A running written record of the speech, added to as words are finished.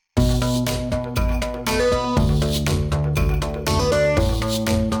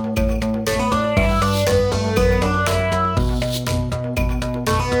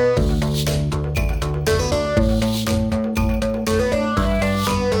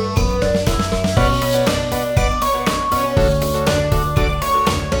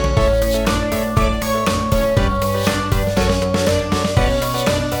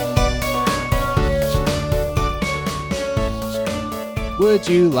Would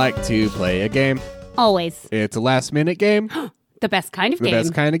you like to play a game? Always. It's a last-minute game. The best kind of The game.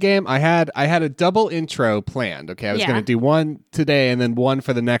 best kind of game. I had a double intro planned. Okay, I was going to do one today and then one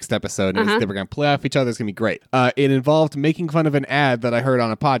for the next episode. And they were going to play off each other. It's going to be great. It involved making fun of an ad that I heard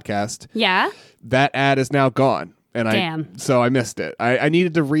on a podcast. Yeah? That ad is now gone. And so I missed it. I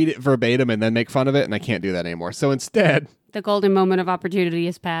needed to read it verbatim and then make fun of it, and I can't do that anymore. So instead... The golden moment of opportunity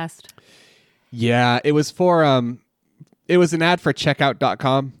has passed. Yeah, it was for... It was an ad for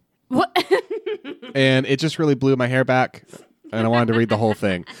checkout.com. What? And it just really blew my hair back. And I wanted to read the whole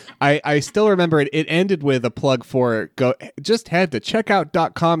thing. I still remember it. It ended with a plug for just head to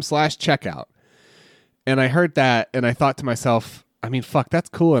checkout.com/checkout. And I heard that and I thought to myself, I mean, fuck, that's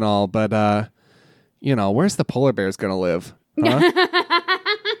cool and all, but where's the polar bears gonna live? Huh?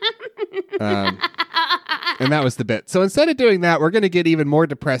 And that was the bit. So instead of doing that, we're gonna get even more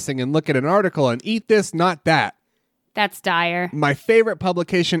depressing and look at an article and eat this, not that. That's dire. My favorite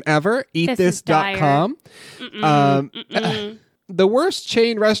publication ever, eatthis.com. The worst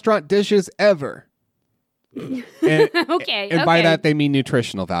chain restaurant dishes ever. And, okay. And by that, they mean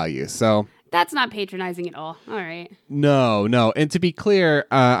nutritional value. So that's not patronizing at all. All right. No. And to be clear,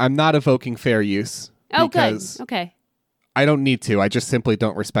 I'm not evoking fair use. Oh, good. Okay. I don't need to. I just simply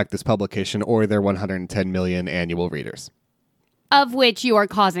don't respect this publication or their 110 million annual readers. Of which you are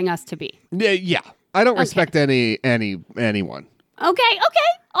causing us to be. Yeah. I don't respect anyone. Okay.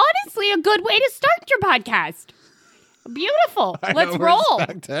 Honestly, a good way to start your podcast. Beautiful. Let's roll.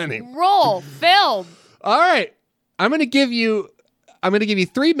 Roll. Film. All right. I'm going to give you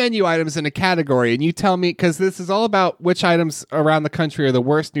 3 menu items in a category, and you tell me, because this is all about which items around the country are the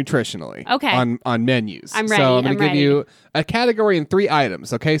worst nutritionally. Okay. On menus. I'm ready. So I'm going to give you a category and 3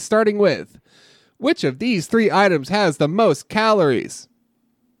 items. Okay. Starting with, which of these 3 items has the most calories?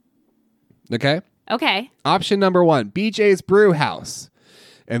 Okay. Okay. Option number 1, BJ's Brew House.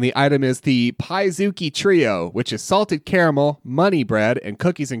 And the item is the Paizuki Trio, which is salted caramel, money bread, and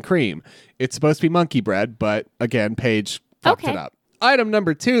cookies and cream. It's supposed to be monkey bread, but again, Paige fucked it up. Item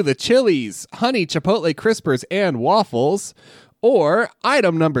number 2, the Chili's Honey Chipotle Crispers and Waffles. Or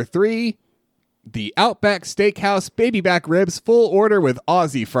item number 3, the Outback Steakhouse Baby Back Ribs full order with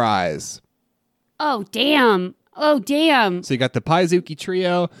Aussie fries. Oh, damn. So you got the Paizuki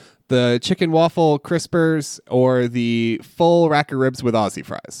Trio, the chicken waffle crispers, or the full rack of ribs with Aussie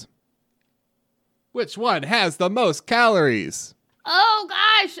fries. Which one has the most calories? Oh,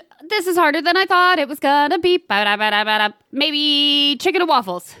 gosh. This is harder than I thought it was gonna be. Maybe chicken and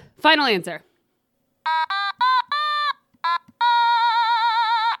waffles. Final answer.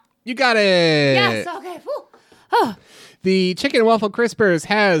 You got it. Yes, okay. Oh. The chicken and waffle crispers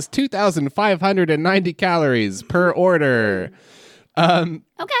has 2,590 calories per order.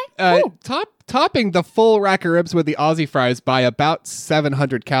 Okay. Topping the full rack of ribs with the Aussie fries by about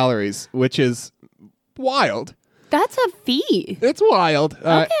 700 calories, which is wild. That's a feat. It's wild.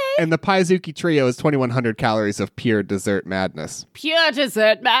 Okay. And the Paizuki Trio is 2,100 calories of pure dessert madness. Pure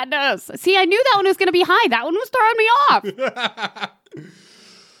dessert madness. See, I knew that one was going to be high. That one was throwing me off.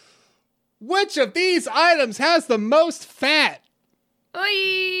 Which of these items has the most fat?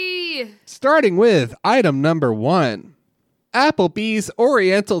 Oy. Starting with item number 1. Applebee's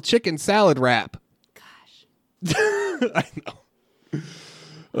Oriental Chicken Salad Wrap. Gosh. I know.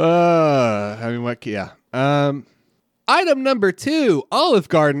 Item number 2. Olive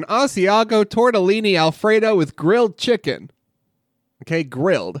Garden Asiago Tortellini Alfredo with grilled chicken. Okay,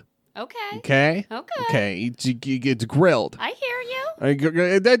 grilled. Okay. Okay, it's grilled. I hear you.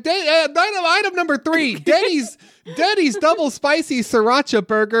 Item number 3. Denny's double spicy sriracha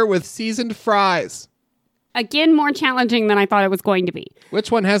burger with seasoned fries. Again, more challenging than I thought it was going to be. Which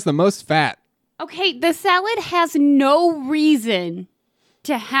one has the most fat? Okay, the salad has no reason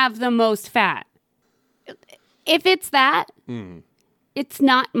to have the most fat. If it's that, it's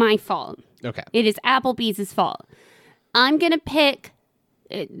not my fault. Okay. It is Applebee's fault. I'm going to pick,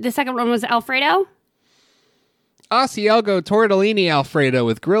 the second one was Alfredo? Asiago Tortellini Alfredo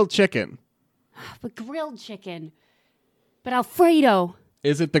with grilled chicken. But grilled chicken. But Alfredo.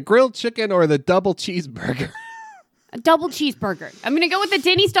 Is it the grilled chicken or the double cheeseburger? A double cheeseburger. I'm going to go with the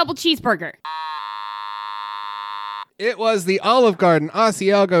Denny's double cheeseburger. It was the Olive Garden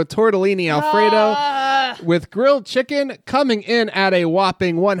Asiago Tortellini Alfredo with grilled chicken coming in at a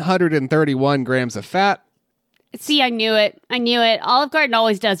whopping 131 grams of fat. See, I knew it. Olive Garden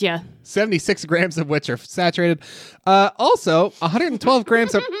always does you. 76 grams of which are saturated. Also, 112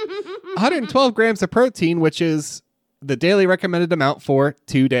 grams of protein, which is the daily recommended amount for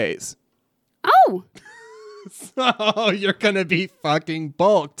 2 days. Oh. So you're going to be fucking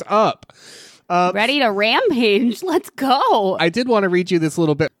bulked up. Ready to rampage. Let's go. I did want to read you this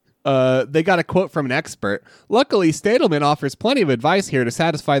little bit. They got a quote from an expert. Luckily, Stadelman offers plenty of advice here to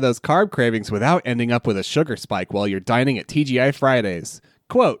satisfy those carb cravings without ending up with a sugar spike while you're dining at TGI Fridays.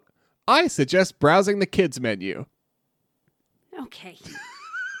 Quote, I suggest browsing the kids menu. Okay.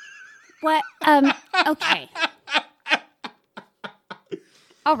 What? Okay.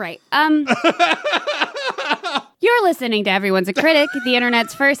 All right. You're listening to Everyone's a Critic, the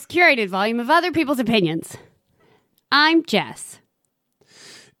internet's first curated volume of other people's opinions. I'm Jess.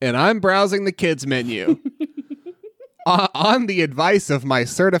 And I'm browsing the kids menu. On the advice of my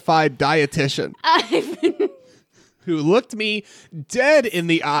certified dietitian. Who looked me dead in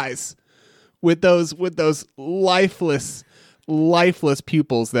the eyes with those lifeless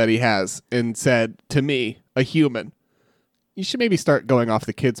pupils that he has and said to me, a human, you should maybe start going off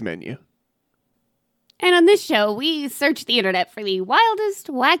the kids menu. And on this show, we search the internet for the wildest,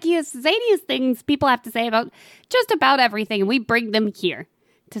 wackiest, zaniest things people have to say about just about everything, and we bring them here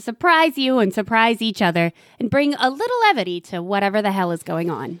to surprise you and surprise each other and bring a little levity to whatever the hell is going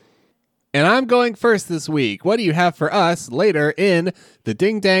on. And I'm going first this week. What do you have for us later in the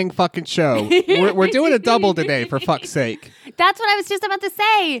Ding Dang fucking show? We're doing a double today, for fuck's sake. That's what I was just about to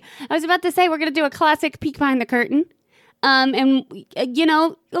say. I was about to say we're going to do a classic peek behind the curtain. And, you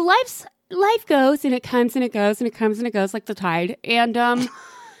know, life goes and it comes and it goes and it comes and it goes like the tide. And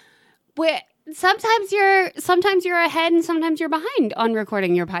sometimes you're ahead and sometimes you're behind on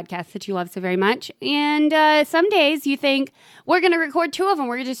recording your podcast that you love so very much. And some days you think we're going to record 2 of them.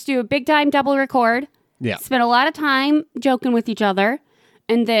 We're going to just do a big time double record. Yeah. Spend a lot of time joking with each other.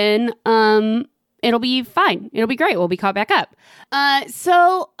 And then it'll be fine. It'll be great. We'll be caught back up.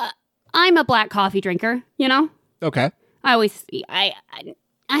 So I'm a black coffee drinker, you know? Okay. I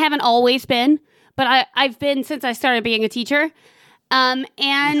haven't always been, but I've been since I started being a teacher. And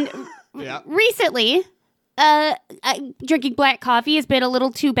Yeah. recently, drinking black coffee has been a little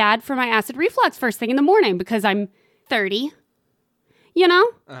too bad for my acid reflux first thing in the morning because I'm 30, you know?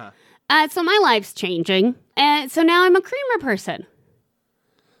 Uh-huh. So my life's changing. And so now I'm a creamer person,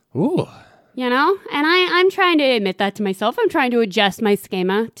 Ooh. you know? And I'm trying to admit that to myself. I'm trying to adjust my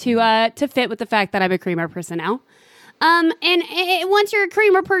schema to fit with the fact that I'm a creamer person now. And once you're a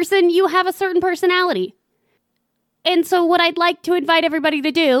creamer person, you have a certain personality. And so what I'd like to invite everybody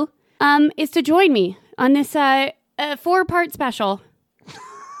to do is to join me on this 4-part special.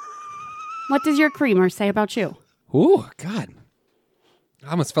 What does your creamer say about you? Ooh, God.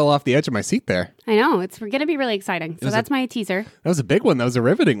 I almost fell off the edge of my seat there. I know. We're going to be really exciting. So that's my teaser. That was a big one. That was a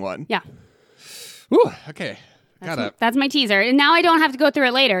riveting one. Yeah. Ooh, okay. That's my teaser. And now I don't have to go through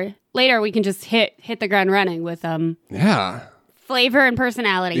it later. Later, we can just hit the ground running with Yeah. flavor and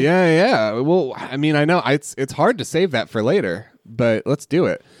personality. Yeah. Well, I mean, I know it's hard to save that for later, but let's do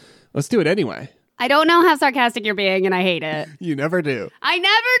it. Let's do it anyway. I don't know how sarcastic you're being, and I hate it. You never do. I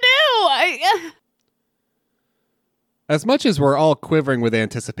never do. As much as we're all quivering with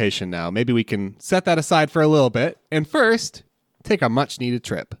anticipation now, maybe we can set that aside for a little bit and first take a much-needed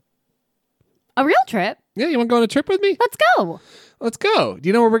trip. A real trip? Yeah, you want to go on a trip with me? Let's go. Let's go. Do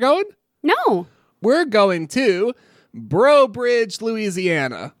you know where we're going? No. We're going to Breaux Bridge,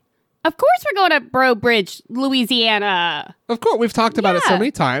 Louisiana. Of course we're going to Breaux Bridge, Louisiana. Of course, we've talked about it so Yeah.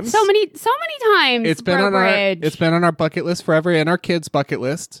 many times. So many times. It's been Breaux on Bridge. it's been on our bucket list forever and our kids' bucket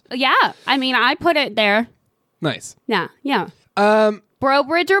list. Yeah. I mean, I put it there. Nice. Yeah. Breaux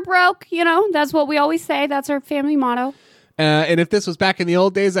Bridge or broke, you know, that's what we always say. That's our family motto. And if this was back in the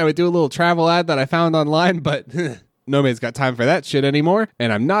old days, I would do a little travel ad that I found online, but nobody's got time for that shit anymore.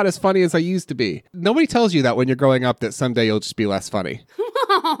 And I'm not as funny as I used to be. Nobody tells you that when you're growing up that someday you'll just be less funny.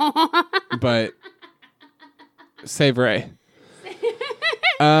 But c'est vrai.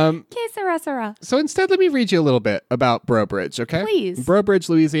 Que sera, sera. So instead, let me read you a little bit about Breaux Bridge, okay? Please. Breaux Bridge,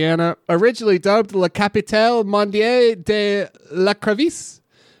 Louisiana, originally dubbed La Capitale Mondiale de la Crevice.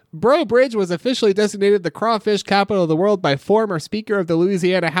 Breaux Bridge was officially designated the crawfish capital of the world by former Speaker of the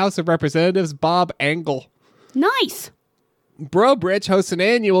Louisiana House of Representatives, Bob Angle. Nice. Breaux Bridge hosts an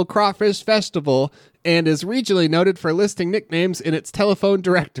annual crawfish festival and is regionally noted for listing nicknames in its telephone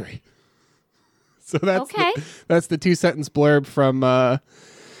directory. So that's Okay. that's the 2-sentence blurb from the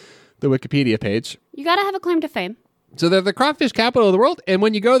Wikipedia page. You got to have a claim to fame. So they're the crawfish capital of the world. And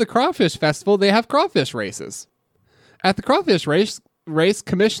when you go to the crawfish festival, they have crawfish races. At the crawfish race,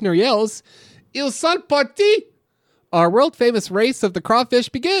 Commissioner yells, "Ils sont partis!" Our world-famous race of the crawfish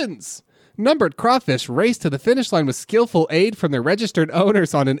begins. Numbered crawfish race to the finish line with skillful aid from their registered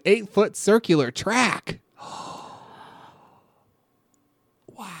owners on an 8-foot circular track.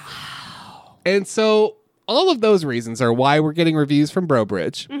 Wow. And so all of those reasons are why we're getting reviews from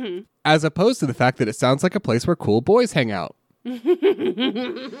Brobridge, as opposed to the fact that it sounds like a place where cool boys hang out. And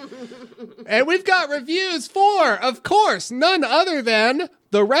we've got reviews for, of course, none other than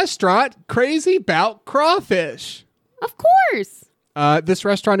the restaurant Crazy Bout Crawfish. Of course. This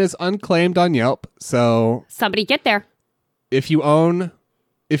restaurant is unclaimed on Yelp, so Somebody get there. if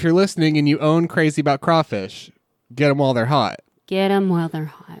you're listening and you own Crazy About Crawfish, get them while they're hot. Get them while they're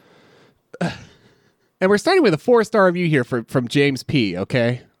hot. And we're starting with a 4-star review here from James P.,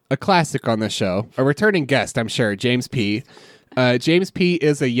 okay? A classic on this show. A returning guest, I'm sure, James P. James P.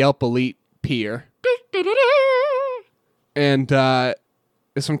 is a Yelp Elite peer. And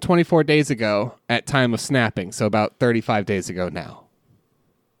it's from 24 days ago at time of snapping, so about 35 days ago now.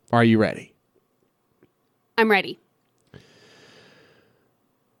 Are you ready? I'm ready.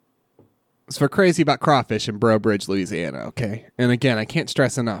 It's for Crazy About Crawfish in Brobridge, Louisiana, okay? And again, I can't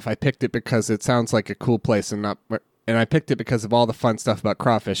stress enough. I picked it because it sounds like a cool place and I picked it because of all the fun stuff about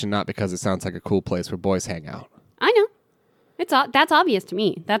crawfish and not because it sounds like a cool place where boys hang out. I know. That's obvious to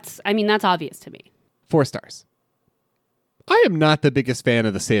me. That's obvious to me. 4 stars. I am not the biggest fan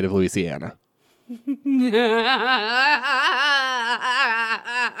of the state of Louisiana.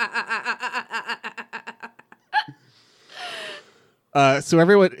 So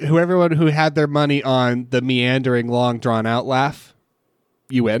everyone who had their money on the meandering, long, drawn-out laugh,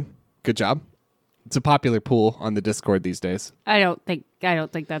 you win. Good job. It's a popular pool on the Discord these days. I don't think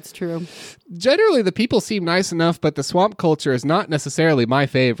that's true. Generally, the people seem nice enough, but the swamp culture is not necessarily my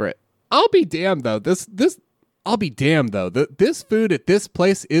favorite. I'll be damned though. This food at this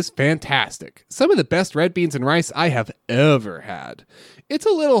place is fantastic. Some of the best red beans and rice I have ever had. It's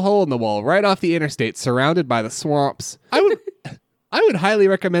a little hole in the wall right off the interstate, surrounded by the swamps. I would highly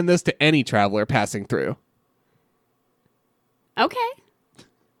recommend this to any traveler passing through. Okay.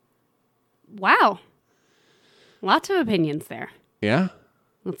 Wow. Lots of opinions there. Yeah?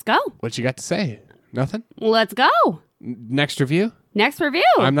 Let's go. What you got to say? Nothing? Let's go. Next review? Next review.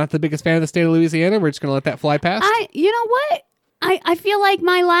 I'm not the biggest fan of the state of Louisiana. We're just going to let that fly past. You know what? I feel like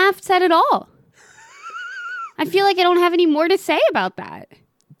my laugh said it all. I feel like I don't have any more to say about that.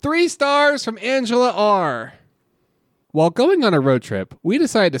 3 stars from Angela R. While going on a road trip, we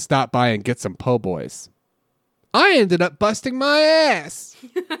decided to stop by and get some po' boys. I ended up busting my ass.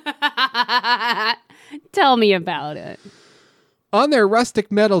 Tell me about it. On their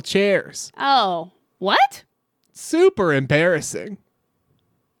rustic metal chairs. Oh, what? Super embarrassing.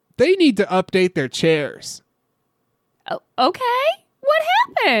 They need to update their chairs. Oh, okay. What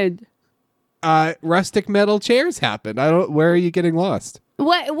happened? Rustic metal chairs happened. Where are you getting lost?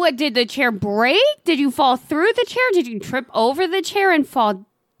 What did the chair break? Did you fall through the chair? Did you trip over the chair and fall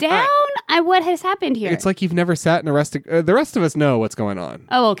down? What has happened here? It's like you've never sat in a rustic... the rest of us know what's going on.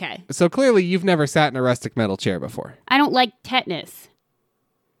 Oh, okay. So clearly you've never sat in a rustic metal chair before. I don't like tetanus.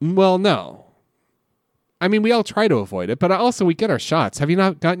 Well, no. I mean, we all try to avoid it, but also we get our shots. Have you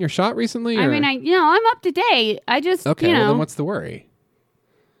not gotten your shot recently? Or? I mean, I'm up to date. I just, Okay, well then what's the worry?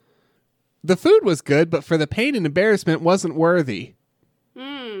 The food was good, but for the pain and embarrassment wasn't worthy.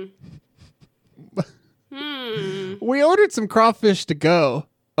 We ordered some crawfish to go.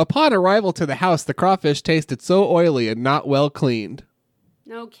 Upon arrival to the house, the crawfish tasted so oily and not well cleaned.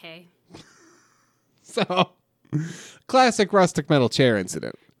 Okay. So, classic rustic metal chair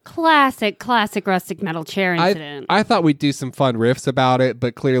incident. Classic rustic metal chair incident. I thought we'd do some fun riffs about it,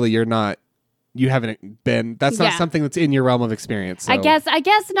 but clearly you haven't been, that's not something that's in your realm of experience. So. I guess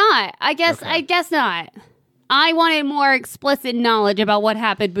not. I guess not. I wanted more explicit knowledge about what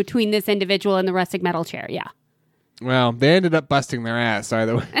happened between this individual and the rustic metal chair. Yeah. Well, they ended up busting their ass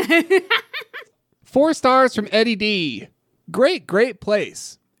either way. 4 stars from Eddie D. Great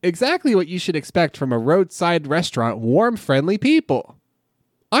place. Exactly what you should expect from a roadside restaurant. Warm, friendly people.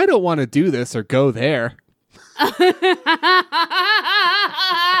 I don't want to do this or go there. No.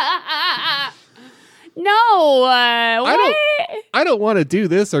 What? I don't want to do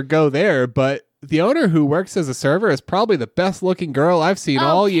this or go there, but the owner who works as a server is probably the best looking girl I've seen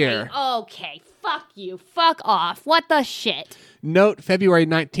all year. Okay. Fuck you. Fuck off. What the shit? Note February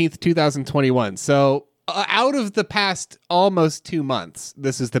 19th, 2021. So out of the past almost 2 months,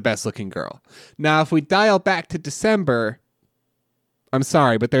 this is the best looking girl. Now, if we dial back to December, I'm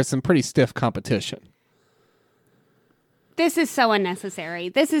sorry, but there's some pretty stiff competition. This is so unnecessary.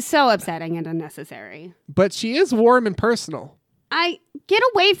 This is so upsetting and unnecessary. But she is warm and personal. I get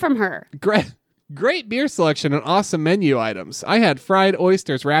away from her. Great beer selection and awesome menu items. I had fried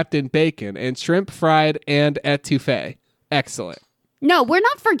oysters wrapped in bacon and shrimp fried and etouffee. Excellent. No, we're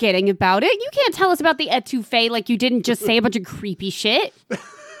not forgetting about it. You can't tell us about the etouffee like you didn't just say a bunch of creepy shit.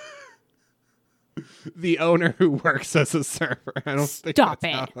 The owner who works as a server. I don't think Stop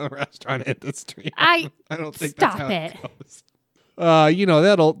that's it. how the restaurant industry. I don't think stop that's how it. goes. You know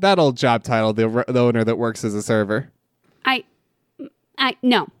that old job title, the owner that works as a server.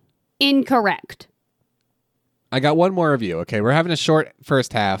 No, incorrect. I got one more review. Okay, we're having a short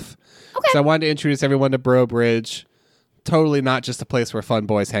first half. Okay. So I wanted to introduce everyone to Bro Bridge. Totally not just a place where fun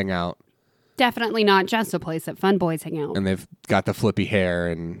boys hang out, Definitely not just a place that fun boys hang out. and they've got the flippy hair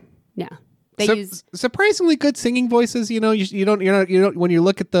and No, they use. surprisingly good singing voices. You know, you don't when you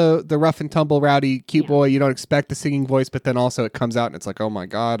look at the rough and tumble, rowdy, cute boy, you don't expect the singing voice, but then also it comes out and it's like, oh my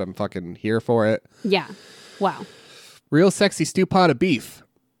god, I'm fucking here for it. Yeah. Wow. Real sexy stew pot of beef.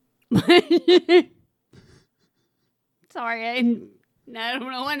 Sorry, I don't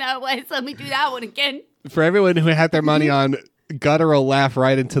know when that was. Let me do that one again. For everyone who had their money on guttural laugh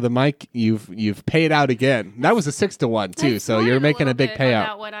right into the mic, you've paid out again. That was a 6-1 too, so you're making a big payout.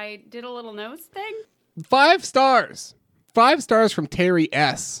 About what I did a little nose thing. 5 stars. 5 stars from Terry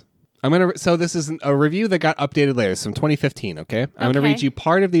S. So this is a review that got updated later. It's from 2015, okay? I'm going to read you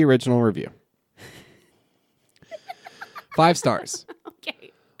part of the original review. 5 stars.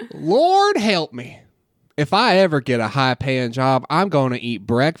 Okay. Lord help me. If I ever get a high-paying job, I'm going to eat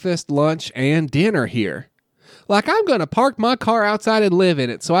breakfast, lunch, and dinner here. Like I'm going to park my car outside and live in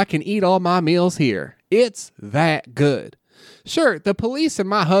it so I can eat all my meals here. It's that good. Sure, the police and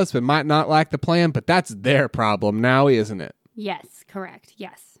my husband might not like the plan, but that's their problem now, isn't it? Yes, correct.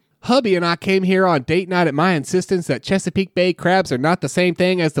 Yes. Hubby and I came here on date night at my insistence that Chesapeake Bay crabs are not the same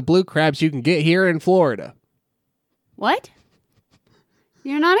thing as the blue crabs you can get here in Florida. What?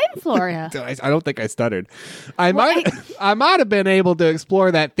 You're not in Florida. I don't think I stuttered. I might have been able to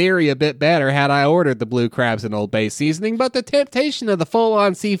explore that theory a bit better had I ordered the blue crabs and Old Bay seasoning, but the temptation of the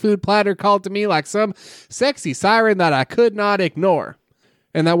full-on seafood platter called to me like some sexy siren that I could not ignore.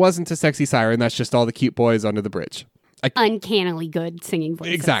 And that wasn't a sexy siren. That's just all the cute boys under the bridge. Uncannily good singing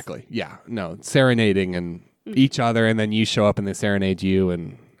voices. Exactly. Yeah. No, serenading and each other, and then you show up and they serenade you,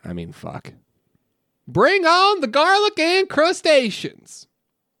 and I mean, fuck. Bring on the garlic and crustaceans.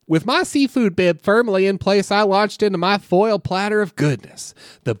 With my seafood bib firmly in place, I launched into my foil platter of goodness.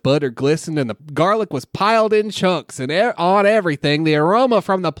 The butter glistened and the garlic was piled in chunks, and on everything, the aroma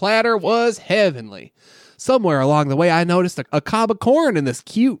from the platter was heavenly. Somewhere along the way, I noticed a cob of corn in this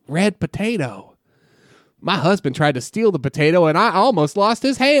cute red potato. My husband tried to steal the potato, and I almost lost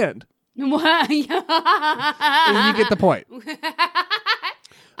his hand. You get the point.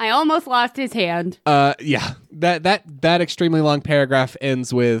 I almost lost his hand. Yeah. That extremely long paragraph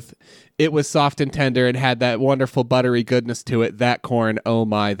ends with, it was soft and tender and had that wonderful buttery goodness to it. That corn, oh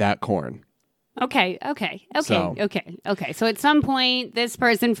my, that corn. Okay. So at some point, this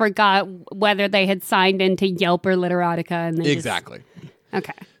person forgot whether they had signed into Yelp or Literotica. And they Exactly.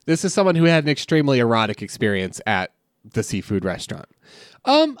 Okay. This is someone who had an extremely erotic experience at the seafood restaurant.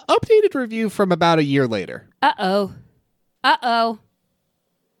 Updated review from about a year later. Uh-oh.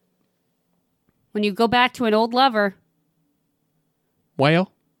 When you go back to an old lover.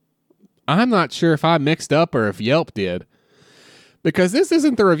 Well, I'm not sure if I mixed up or if Yelp did. Because this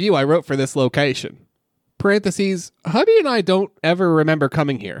isn't the review I wrote for this location. Parentheses, hubby and I don't ever remember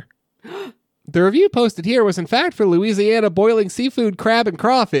coming here. The review posted here was in fact for Louisiana boiling seafood, crab, and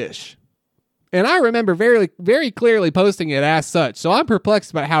crawfish. And I remember very, very clearly posting it as such, so I'm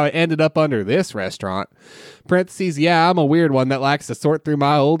perplexed about how it ended up under this restaurant. Parentheses, yeah, I'm a weird one that likes to sort through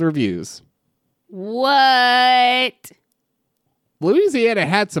my old reviews. What? Louisiana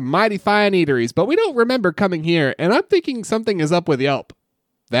had some mighty fine eateries, but we don't remember coming here, and I'm thinking something is up with Yelp.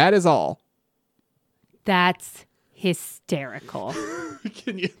 That is all. That's hysterical.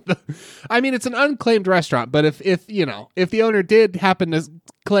 I mean, it's an unclaimed restaurant, but if the owner did happen to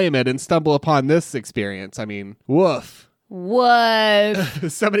claim it and stumble upon this experience, I mean, woof.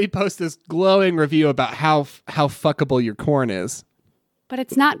 Somebody post this glowing review about how fuckable your corn is. But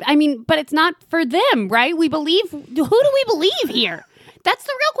it's not for them, right? Who do we believe here? That's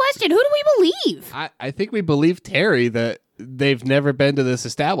the real question. Who do we believe? I think we believe Terry that they've never been to this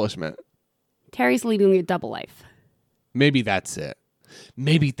establishment. Terry's leading a double life. Maybe that's it.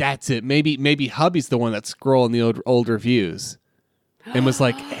 Maybe hubby's the one that's scrolling the old reviews and was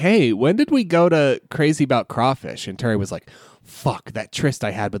like, hey, when did we go to Crazy About Crawfish? And Terry was like, Fuck, that tryst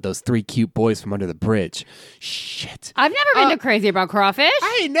I had with those 3 cute boys from under the bridge. Shit. I've never been too crazy about crawfish.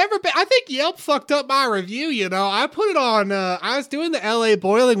 I ain't never been. I think Yelp fucked up my review, you know. I put it on, I was doing the LA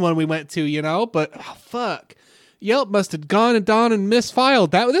boiling one we went to, you know, but fuck. Yelp must have gone and misfiled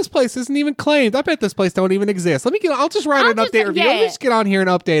that. This place isn't even claimed. I bet this place don't even exist. I'll just write an update review. Let me just get on here and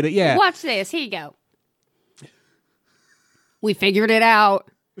update it. Yeah. Watch this. Here you go. We figured it out.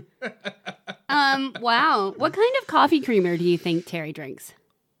 Wow. What kind of coffee creamer do you think Terry drinks?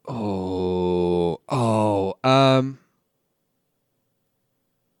 I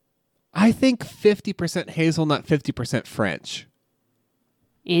think 50% hazelnut, 50% French.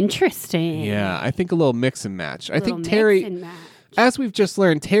 Interesting. Yeah, I think a little mix and match. I think Mix Terry, and match. as we've just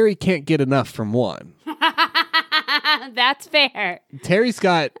learned, Terry can't get enough from one. That's fair. Terry's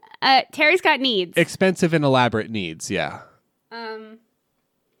got needs. expensive and elaborate needs, yeah.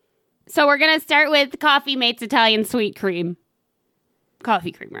 So we're going to start with Coffee Mate's Italian Sweet Cream.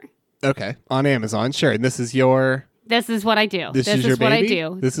 Coffee creamer. Okay, on Amazon, sure. And this is your... This is what I do. This is your what baby? I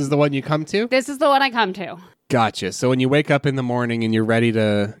do. This is the one you come to? This is the one I come to. Gotcha. So when you wake up in the morning and you're ready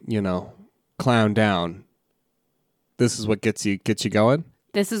to, clown down, this is what gets you going?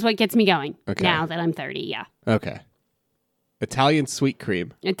 This is what gets me going. Okay. Now that I'm 30, yeah. Okay. Italian sweet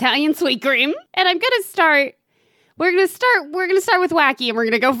cream. Italian sweet cream. And I'm going to start we're going to start with wacky and we're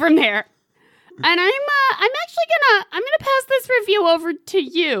going to go from there. And I'm actually going to pass this review over to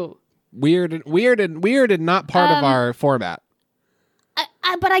you. Weird and not part of our format.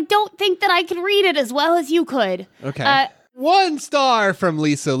 But I don't think that I can read it as well as you could. Okay. 1 star from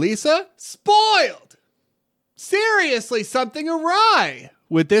Lisa. Spoiled. Seriously, something awry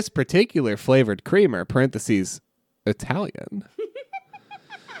with this particular flavored creamer, parentheses, Italian.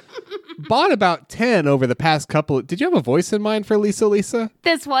 Bought about 10 over the past couple. Did you have a voice in mind for Lisa?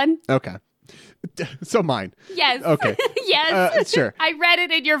 This one. Okay. So mine. Yes. Okay. Yes. Sure. I read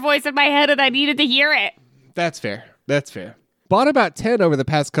it in your voice in my head and I needed to hear it. That's fair. Bought about 10 over the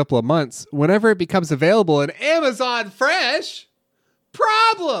past couple of months. Whenever it becomes available in Amazon Fresh,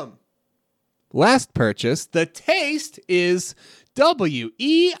 problem. Last purchase, the taste is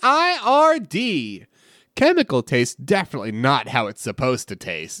WEIRD. Chemical taste, definitely not how it's supposed to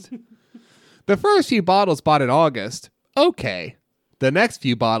taste. The first few bottles bought in August, okay. The next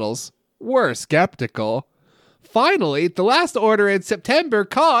few bottles, were skeptical. Finally, the last order in September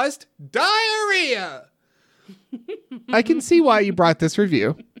caused diarrhea. I can see why you brought this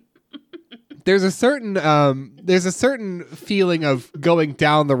review. There's a certain feeling of going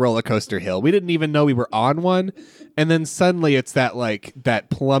down the roller coaster hill. We didn't even know we were on one, and then suddenly it's that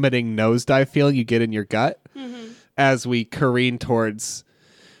plummeting nosedive feeling you get in your gut as we careen towards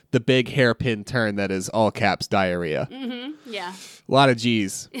the big hairpin turn that is all caps diarrhea. Yeah. A lot of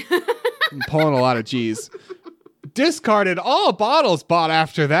G's. I'm pulling a lot of G's. Discarded all bottles bought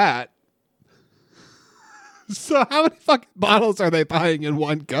after that. So how many fucking bottles are they buying in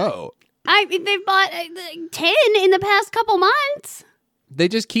one go? I mean, they've bought 10 in the past couple months. They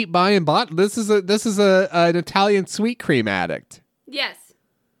just keep buying bottles. This is an Italian sweet cream addict. Yes.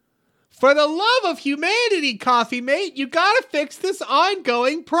 For the love of humanity, Coffee Mate, you gotta fix this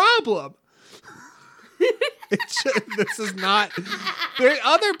ongoing problem. This is not.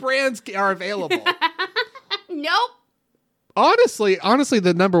 Other brands are available. Nope. Honestly,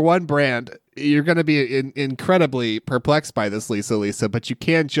 the number one brand, you're going to be incredibly perplexed by this, Lisa, but you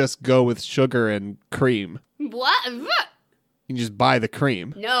can't just go with sugar and cream. What? You just buy the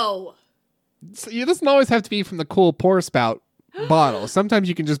cream. No. So it doesn't always have to be from the cool pour spout bottle. Sometimes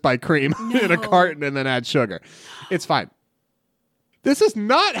you can just buy cream in a carton and then add sugar. It's fine. This is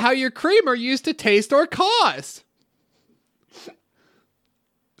not how your creamer used to taste or cost.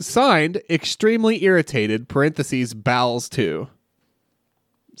 Signed, extremely irritated, parentheses, bowels too.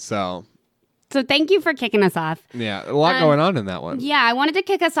 So thank you for kicking us off. Yeah, a lot going on in that one. Yeah, I wanted to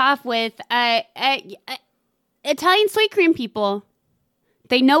kick us off with Italian sweet cream people.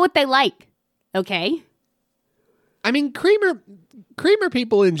 They know what they like, okay? I mean, creamer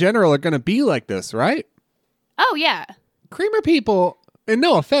people in general are going to be like this, right? Oh, yeah. Creamer people, and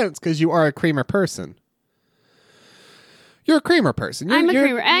no offense, because you are a creamer person. You're a creamer person.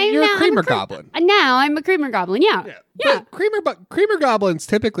 You're a creamer goblin. Now I'm a creamer goblin, yeah. But creamer goblins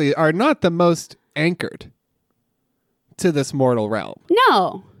typically are not the most anchored to this mortal realm.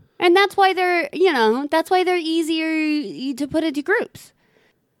 No. And that's why they're easier to put into groups.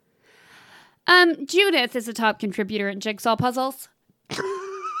 Judith is a top contributor at Jigsaw Puzzles.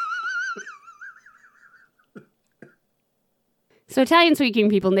 So Italian sweet cream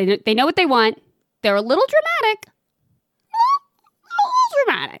people, they know what they want. They're a little dramatic.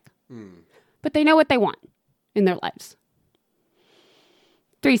 But they know what they want in their lives.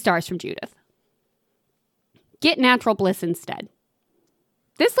 3 stars from Judith. Get Natural Bliss instead.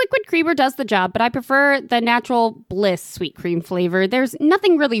 This liquid creamer does the job, but I prefer the Natural Bliss sweet cream flavor. There's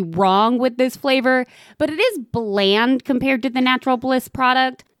nothing really wrong with this flavor, but it is bland compared to the Natural Bliss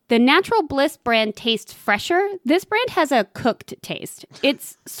product. The Natural Bliss brand tastes fresher. This brand has a cooked taste.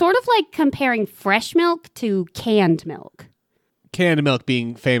 It's sort of like comparing fresh milk to canned milk. Canned milk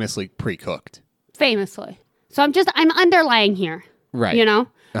being famously pre-cooked. Famously. So I'm underlying here. Right. You know?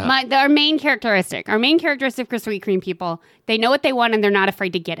 Our main characteristic for sweet cream people, they know what they want and they're not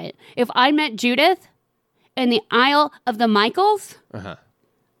afraid to get it. If I met Judith in the aisle of the Michaels,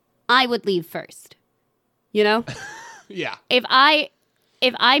 I would leave first. You know? Yeah. If I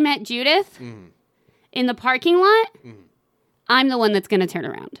met Judith in the parking lot, I'm the one that's going to turn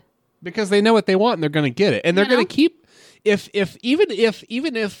around. Because they know what they want and they're going to get it. And they're going to keep even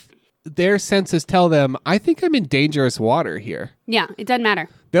if their senses tell them, I think I'm in dangerous water here. Yeah, it doesn't matter.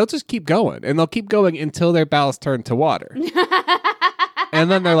 They'll just keep going, and they'll keep going until their bowels turn to water. And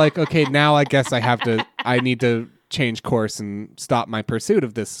then they're like, okay, now I guess I need to change course and stop my pursuit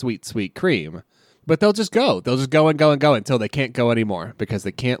of this sweet, sweet cream. But they'll just go. They'll just go and go and go until they can't go anymore because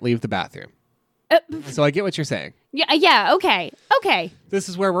they can't leave the bathroom. So I get what you're saying. Yeah, okay. This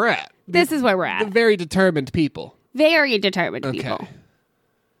is where we're at. This is where we're at. The very determined people. Very determined people. Okay.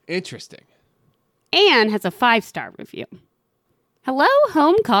 Interesting. Anne has a 5-star review. Hello,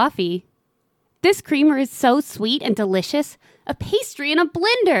 home coffee. This creamer is so sweet and delicious. A pastry in a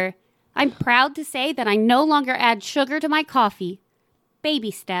blender. I'm proud to say that I no longer add sugar to my coffee.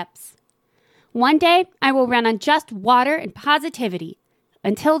 Baby steps. One day, I will run on just water and positivity.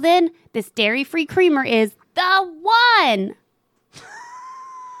 Until then, this dairy-free creamer is the one.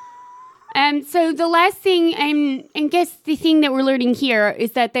 So the last thing, I guess the thing that we're learning here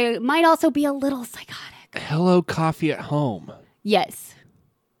is that they might also be a little psychotic. Hello, coffee at home. Yes.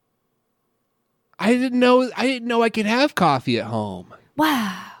 I didn't know I could have coffee at home.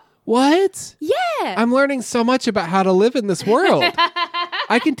 Wow. What? Yeah. I'm learning so much about how to live in this world.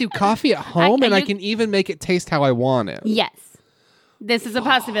 I can do coffee at home, and I can even make it taste how I want it. Yes. This is a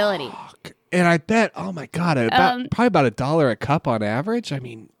possibility. And I bet, oh my God, probably about $1 a cup on average. I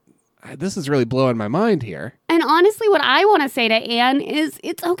mean, this is really blowing my mind here. And honestly, what I want to say to Anne is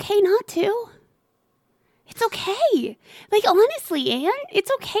it's okay not to. It's okay. Like, honestly, Anne, it's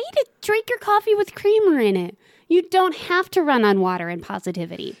okay to drink your coffee with creamer in it. You don't have to run on water and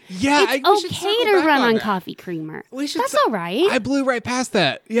positivity. Yeah, it's okay to run on coffee creamer. That's all right. I blew right past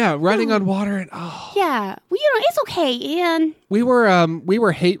that. Yeah, running on water and yeah. Well, it's okay, Anne. We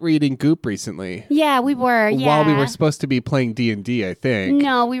were hate reading Goop recently. Yeah, we were. Yeah. While we were supposed to be playing D&D, I think.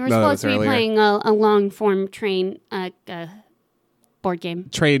 No, we were supposed to be playing a long form train board game.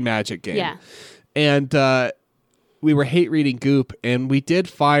 Train magic game. Yeah. And we were hate reading Goop, and we did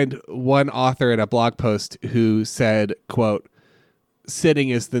find one author in a blog post who said, quote, "Sitting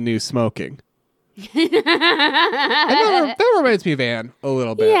is the new smoking." And that reminds me of Anne a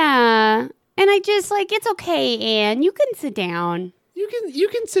little bit. Yeah. And I just it's okay, Anne. You can sit down. You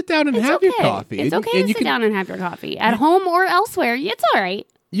can sit down and have your coffee. It's okay to sit down and have your coffee at home or elsewhere. It's all right.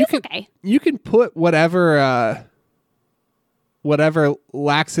 It's okay. You can put whatever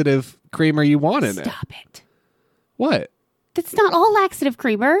laxative creamer you want in it. Stop it. What? That's not all laxative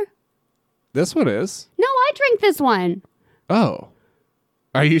creamer. This one is. No, I drink this one. Oh.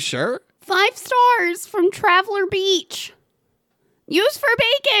 Are you sure? 5 stars from Traveler Beach. Use for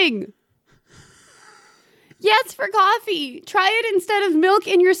baking. Yes, for coffee. Try it instead of milk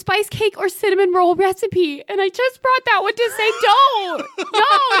in your spice cake or cinnamon roll recipe. And I just brought that one to say don't. No,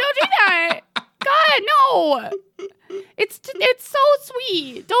 don't do that. God, no. It's so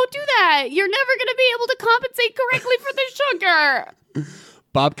sweet. Don't do that. You're never going to be able to compensate correctly for the sugar.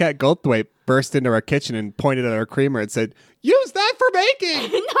 Bobcat Goldthwait burst into our kitchen and pointed at our creamer and said, "Use that for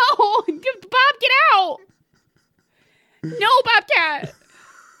baking." No, Bob, get out. No, Bobcat.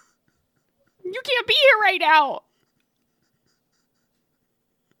 You can't be here right now.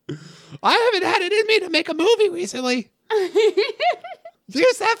 I haven't had it in me to make a movie recently.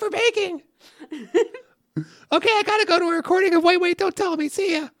 Use that for baking. Okay, I gotta go to a recording of Wait, Don't Tell Me.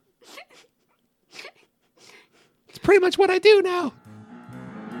 See ya. It's pretty much what I do now.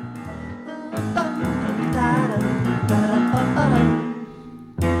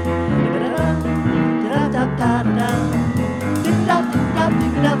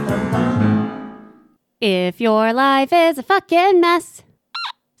 If your life is a fucking mess,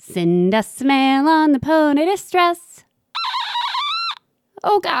 send us a mail on the Pony Distress.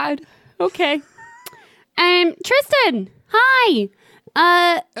 Oh, God. Okay. Tristan. Hi.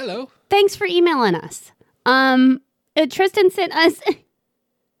 Hello. Thanks for emailing us. Tristan sent us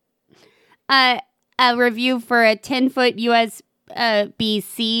a review for a 10-foot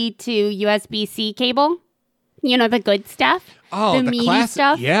USB-C to USB-C cable. You know, the good stuff. Oh, the meaty classic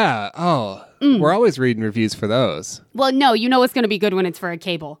stuff. Yeah. Oh, we're always reading reviews for those. Well, no, you know it's going to be good when it's for a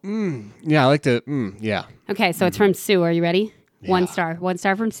cable. Yeah, I like to. Yeah. Okay, so it's from Sue. Are you ready? Yeah. 1 star. 1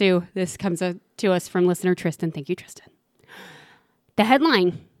 star from Sue. This comes to us from listener Tristan. Thank you, Tristan. The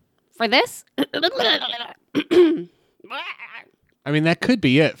headline for this. I mean, that could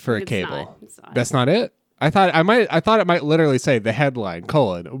be it for a It's cable. not. It's not. That's not it. I thought it might literally say the headline :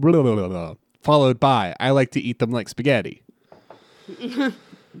 followed by I like to eat them like spaghetti.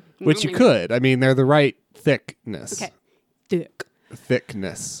 Which you could. I mean, they're the right thickness. Okay. Thick.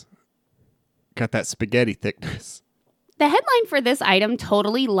 Thickness. Got that spaghetti thickness. The headline for this item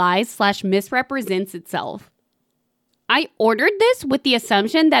totally lies / misrepresents itself. I ordered this with the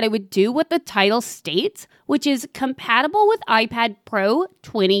assumption that it would do what the title states, which is compatible with iPad Pro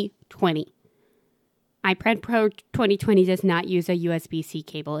 2020. iPad Pro 2020 does not use a USB-C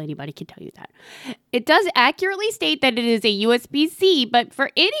cable. Anybody can tell you that. It does accurately state that it is a USB-C, but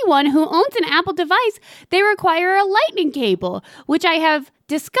for anyone who owns an Apple device, they require a Lightning cable, which I have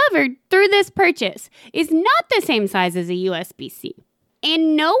discovered through this purchase is not the same size as a USB-C.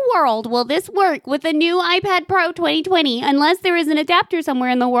 In no world will this work with a new iPad Pro 2020 unless there is an adapter somewhere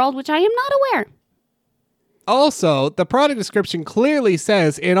in the world, which I am not aware. Also, the product description clearly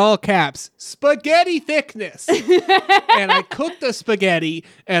says in all caps, spaghetti thickness. And I cooked the spaghetti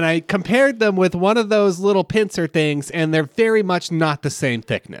and I compared them with one of those little pincer things, and they're very much not the same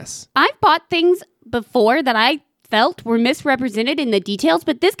thickness. I've bought things before that I felt were misrepresented in the details,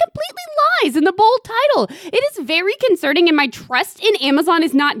 but this completely lies in the bold title. It is very concerning, and my trust in Amazon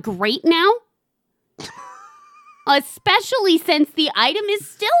is not great now. Especially since the item is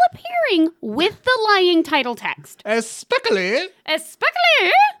still appearing with the lying title text. Especially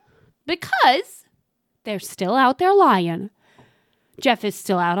because they're still out there lying. Jeff is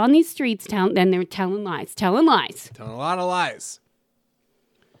still out on these streets, and they're telling lies. Telling a lot of lies.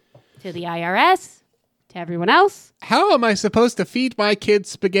 To the IRS, to everyone else. How am I supposed to feed my kids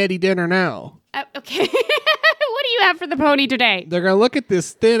spaghetti dinner now? Okay. What do you have for the pony today? They're going to look at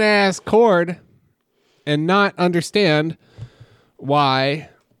this thin-ass cord and not understand why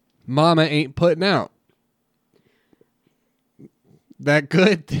mama ain't putting out that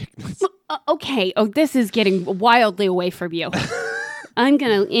good thickness. Okay. Oh, this is getting wildly away from you. I'm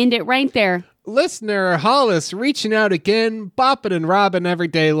going to end it right there. Listener Hollis reaching out again, bopping and robbing every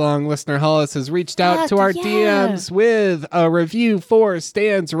day long. Listener Hollis has reached out to our DMs with a review for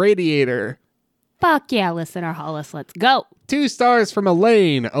Stan's Radiator. Fuck yeah, listener Hollis. Let's go. 2 stars from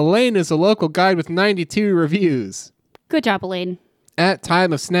Elaine. Elaine is a local guide with 92 reviews. Good job, Elaine. At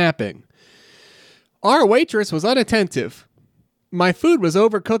time of snapping. Our waitress was unattentive. My food was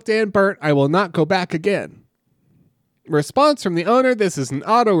overcooked and burnt. I will not go back again. Response from the owner: this is an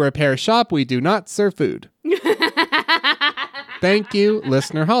auto repair shop. We do not serve food. Thank you,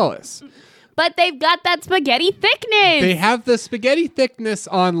 listener Hollis. But they've got that spaghetti thickness. They have the spaghetti thickness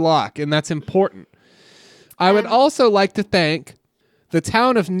on lock, and that's important. I would also like to thank the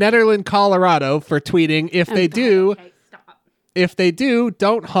town of Nederland, Colorado for tweeting, if they do,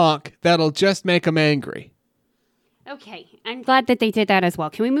 don't honk. That'll just make them angry. Okay, I'm glad that they did that as well.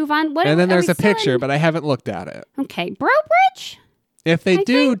 Can we move on? And then there's a picture, but I haven't looked at it. Okay, Brobridge? If they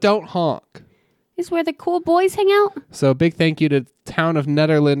do, don't honk. Is where the cool boys hang out? So big thank you to the town of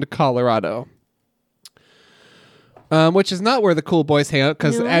Nederland, Colorado. Which is not where the cool boys hang out,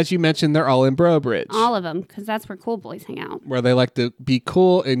 because as you mentioned, they're all in Brobridge. All of them, because that's where cool boys hang out. Where they like to be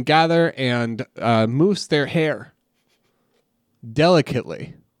cool and gather and mousse their hair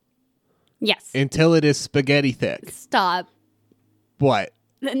delicately. Yes. Until it is spaghetti thick. Stop. What?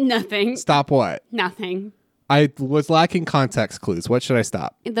 Nothing. Stop what? Nothing. I was lacking context clues. What should I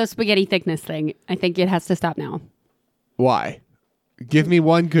stop? The spaghetti thickness thing. I think it has to stop now. Why? Give me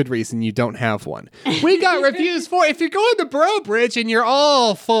one good reason you don't have one. We got reviews for if you're going to Brobridge and you're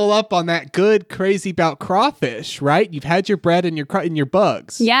all full up on that good crazy about crawfish, right? You've had your bread and your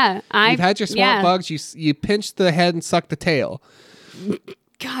bugs. Yeah, you've had your swamp bugs. You pinch the head and suck the tail.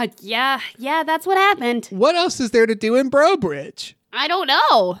 God, yeah, that's what happened. What else is there to do in Brobridge? I don't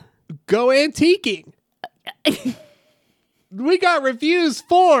know. Go antiquing. We got reviews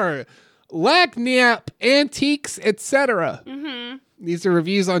for Lagniappe, Antiques, etc. Mm-hmm. These are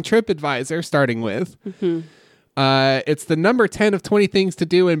reviews on TripAdvisor, starting with. Mm-hmm. It's the number 10 of 20 things to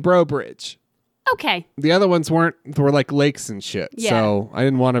do in Brobridge. Okay. The other ones were like lakes and shit. Yeah. So I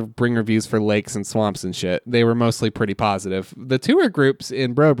didn't want to bring reviews for lakes and swamps and shit. They were mostly pretty positive. The tour groups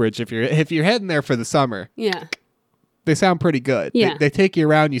in Brobridge, if you're heading there for the summer, yeah, they sound pretty good. Yeah. They take you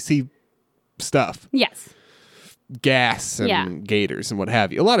around, you see stuff. Yes. Gas and Yeah. gators and what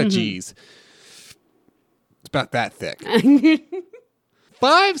have you. A lot of G's. It's about that thick.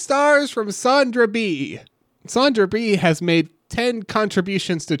 5 stars from Sandra B. Sandra B has made 10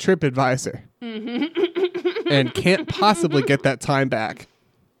 contributions to TripAdvisor and can't possibly get that time back.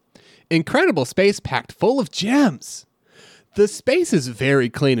 Incredible space packed full of gems. The space is very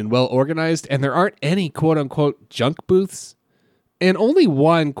clean and well organized, and there aren't any quote-unquote junk booths, and only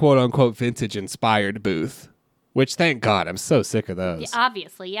one quote-unquote vintage-inspired booth, which, thank God, I'm so sick of those.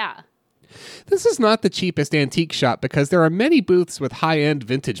 Obviously, yeah. This is not the cheapest antique shop because there are many booths with high-end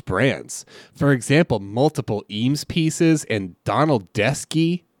vintage brands. For example, multiple Eames pieces and Donald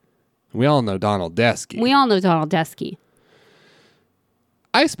Deskey. We all know Donald Deskey. We all know Donald Deskey.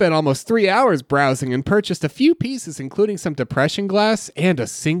 I spent almost 3 hours browsing and purchased a few pieces, including some depression glass and a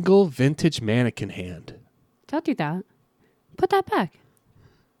single vintage mannequin hand. Don't do that. Put that back.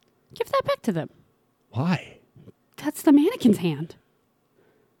 Give that back to them. Why? That's the mannequin's hand.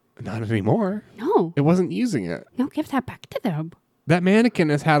 Not anymore. No. It wasn't using it. No, give that back to them. That mannequin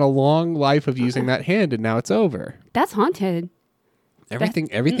has had a long life of using that hand, and now it's over. That's haunted. Everything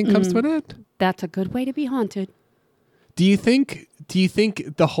comes to an end. That's a good way to be haunted. Do you think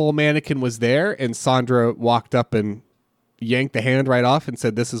the whole mannequin was there and Sandra walked up and yanked the hand right off and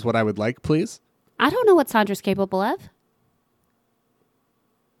said, "This is what I would like, please"? I don't know what Sandra's capable of.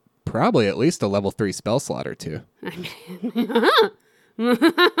 Probably at least a level 3 spell slot or 2.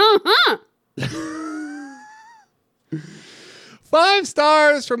 5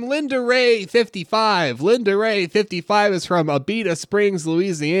 stars from Linda Ray 55. Linda Ray 55 is from Abita Springs,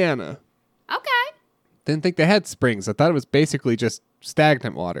 Louisiana. Okay. Didn't think they had springs. I thought it was basically just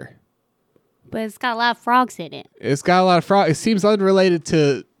stagnant water. But it's got a lot of frogs in it. It's got a lot of frogs. It seems unrelated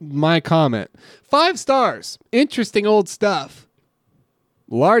to my comment. 5 stars. Interesting old stuff.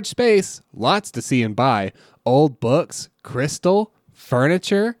 Large space. Lots to see and buy. Old books, crystal,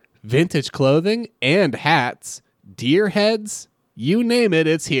 furniture, vintage clothing, and hats. Deer heads. You name it,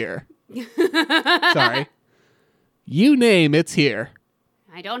 it's here. Sorry. You name, it's here.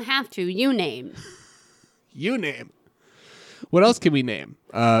 I don't have to. You name. You name. What else can we name?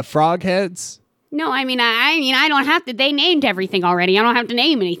 Frog heads. No, I mean, I don't have to. They named everything already. I don't have to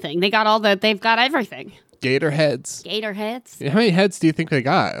name anything. They got they've got everything. Gator heads. Gator heads. How many heads do you think they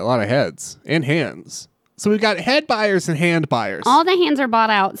got? A lot of heads and hands. So we've got head buyers and hand buyers. All the hands are bought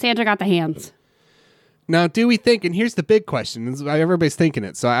out. Sandra got the hands. Now, do we think, and here's the big question, everybody's thinking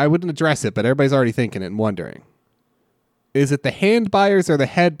it, so I wouldn't address it, but everybody's already thinking it and wondering. Is it the hand buyers or the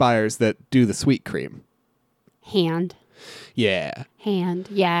head buyers that do the sweet cream? Hand. Yeah. Hand.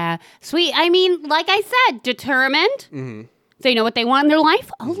 Yeah. Sweet. I mean, like I said, determined. Mm-hmm. They know what they want in their life.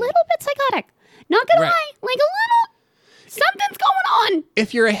 A little bit psychotic. Not gonna lie. Like a little. Something's going on.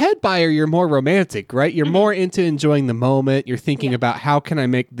 If you're a head buyer, you're more romantic, right? You're more into enjoying the moment. You're thinking about how can I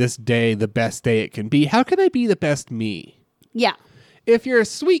make this day the best day it can be? How can I be the best me? Yeah. If you're a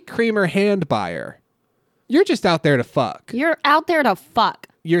sweet creamer hand buyer, you're just out there to fuck. You're out there to fuck.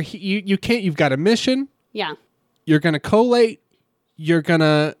 You can't. You've got a mission. Yeah. You're gonna collate. You're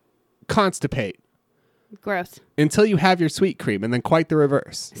gonna constipate. Gross. Until you have your sweet cream, and then quite the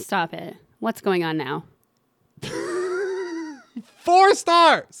reverse. Stop it. What's going on now? 4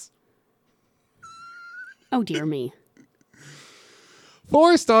 stars. Oh, dear me.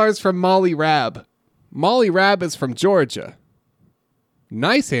 4 stars from Molly Rab. Molly Rab is from Georgia.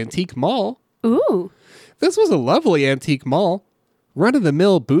 Nice antique mall. Ooh. This was a lovely antique mall.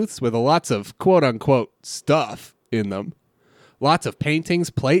 Run-of-the-mill booths with lots of quote-unquote stuff in them. Lots of paintings,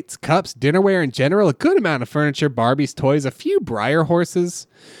 plates, cups, dinnerware in general, a good amount of furniture, Barbies, toys, a few Breyer horses.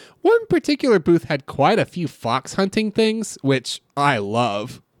 One particular booth had quite a few fox hunting things, which I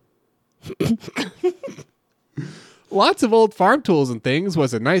love. Lots of old farm tools and things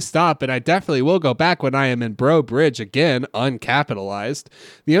was a nice stop, and I definitely will go back when I am in Bro Bridge again, uncapitalized.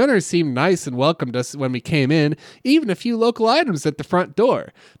 The owners seemed nice and welcomed us when we came in, even a few local items at the front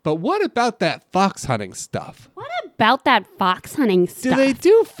door. But what about that fox hunting stuff? What about that fox hunting stuff? Do they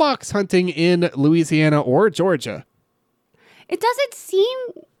do fox hunting in Louisiana or Georgia? It doesn't seem...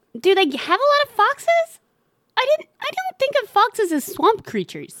 Do they have a lot of foxes? I don't think of foxes as swamp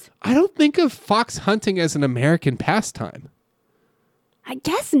creatures. I don't think of fox hunting as an American pastime. I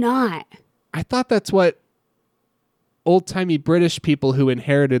guess not. I thought that's what old-timey British people who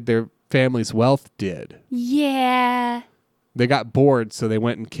inherited their family's wealth did. Yeah. They got bored, so they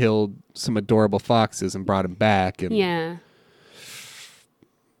went and killed some adorable foxes and brought them back and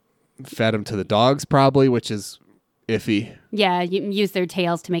fed them to the dogs, probably, which is iffy. Yeah, you use their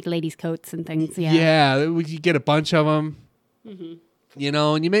tails to make ladies' coats and things. Yeah. Yeah, you get a bunch of them. Mm-hmm.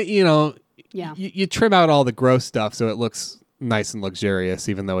 And Yeah. You trim out all the gross stuff so it looks nice and luxurious,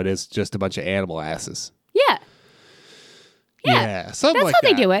 even though it is just a bunch of animal asses. Yeah. Something That's like how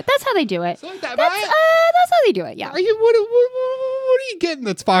that. they do it. That's how they do it. Something like that. That's how they do it. Yeah. Are you what are you getting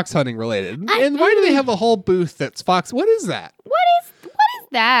that's fox hunting related? And why do they have a whole booth that's fox? What is that? What is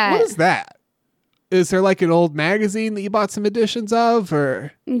that? What is that? Is there like an old magazine that you bought some editions of,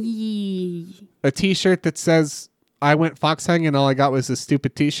 or Yee. a T-shirt that says "I went fox hunting and all I got was this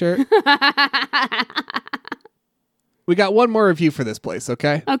stupid T-shirt"? We got one more review for this place.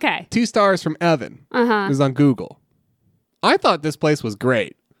 Okay. Okay. 2 stars from Evan. Uh-huh. This is on Google. I thought this place was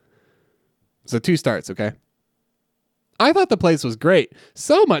great. So 2 stars, okay? I thought the place was great.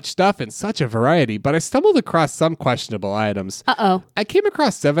 So much stuff and such a variety, but I stumbled across some questionable items. Uh-oh. I came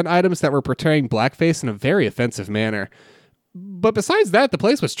across 7 items that were portraying blackface in a very offensive manner. But besides that, the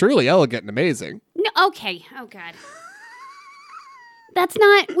place was truly elegant and amazing. No, okay. Oh, God. That's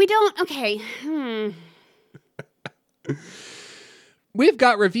not... We don't... Okay. We've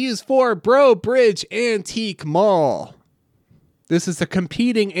got reviews for Bro Bridge Antique Mall. This is a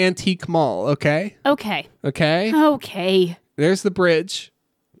competing antique mall, okay? Okay. Okay? Okay. There's the bridge.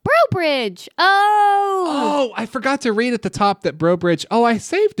 Bro Bridge. Oh. Oh, I forgot to read at the top that Bro Bridge. Oh, I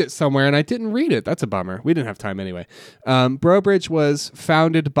saved it somewhere and I didn't read it. That's a bummer. We didn't have time anyway. Bro Bridge was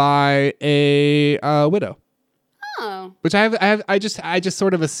founded by a widow, Oh. which I just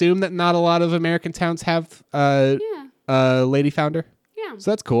sort of assume that not a lot of American towns have a lady founder. Yeah.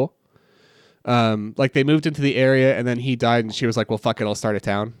 So that's cool. Like they moved into the area and then he died and she was like, well, fuck it, I'll start a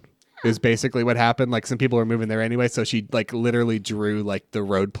town. Is basically what happened. Like some people were moving there anyway. So she like literally drew like the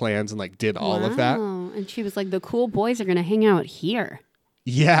road plans and like did all of that. And she was like, the cool boys are going to hang out here.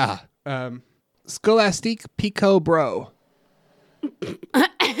 Yeah. Scholastique Pico Bro.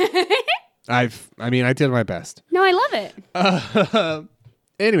 I did my best. No, I love it.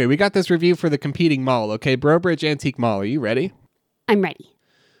 Anyway, we got this review for the competing mall. Okay, Bro Bridge Antique Mall. Are you ready? I'm ready.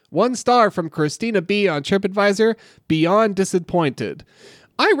 1 star from Christina B on TripAdvisor. Beyond disappointed.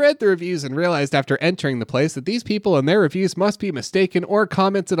 I read the reviews and realized after entering the place that these people and their reviews must be mistaken or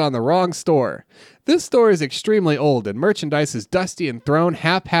commented on the wrong store. This store is extremely old and merchandise is dusty and thrown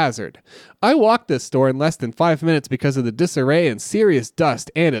haphazard. I walked this store in less than 5 minutes because of the disarray and serious dust,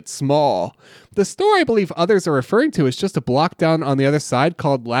 and it's small. The store I believe others are referring to is just a block down on the other side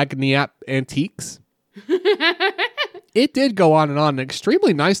called Lagniappe Antiques. It did go on and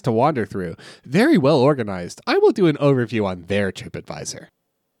extremely nice to wander through. Very well organized. I will do an overview on their TripAdvisor.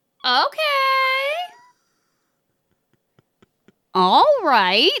 Okay. All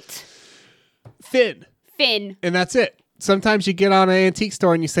right. Finn. Finn. And that's it. Sometimes you get on an antique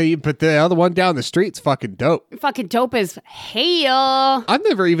store and you say, but the other one down the street's fucking dope. Fucking dope as hell. I've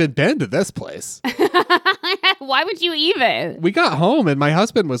never even been to this place. Why would you even? We got home and my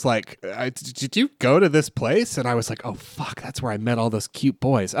husband was like, did you go to this place? And I was like, oh, fuck, that's where I met all those cute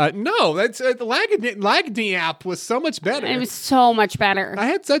boys. No, that's the Lagniappe was so much better. It was so much better. I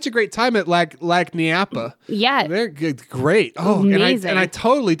had such a great time at Lagniappe. Yeah. They're great. Oh, amazing. And I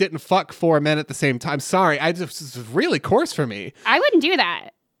totally didn't fuck 4 men at the same time. Sorry, it was really coarse for me. I wouldn't do that.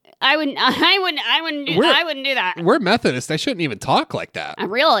 I wouldn't do that. We're Methodist. I shouldn't even talk like that.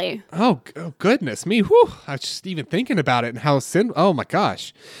 Really? Oh goodness me. Whew. I was just even thinking about it and how oh my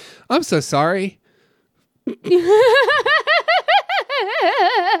gosh. I'm so sorry. Are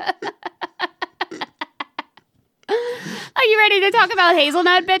you ready to talk about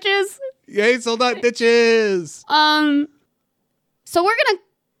hazelnut bitches? Hazelnut bitches. So we're gonna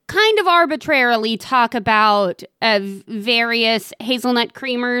kind of arbitrarily talk about various hazelnut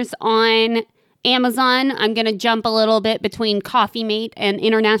creamers on Amazon. I'm gonna jump a little bit between Coffee Mate and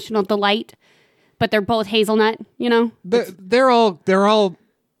International Delight, but they're both hazelnut. You know, They're all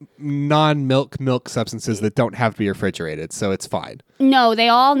non-milk substances that don't have to be refrigerated, so it's fine. no, they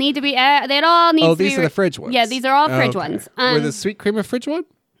all need to be. They all need. Oh, to be these are the fridge ones. Yeah, these are all fridge Okay. ones. Were the sweet cream a fridge one?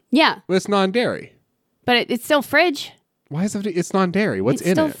 Yeah, Well, it's non-dairy. but it's still fridge. Why is it? It's non-dairy. What's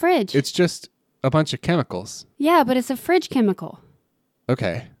It's in still it? fridge. It's just a bunch of chemicals. Yeah, but it's a fridge chemical.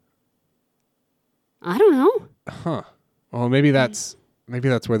 Okay. I don't know. Huh. Well, maybe that's where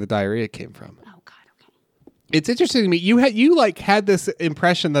the diarrhea came from. Oh God. Okay. It's interesting to me. You had this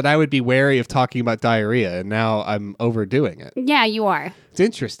impression that I would be wary of talking about diarrhea, and now I'm overdoing it. Yeah, you are. It's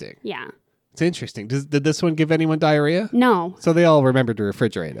interesting. Yeah. It's interesting. Did this one give anyone diarrhea? No. So they all remembered to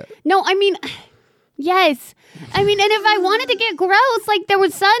refrigerate it. No, I mean, yes. I mean, and if I wanted to get gross, like there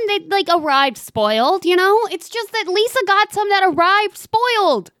was some that like arrived spoiled, you know? It's just that Lisa got some that arrived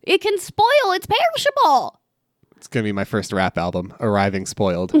spoiled. It can spoil. It's perishable. It's going to be my first rap album, Arriving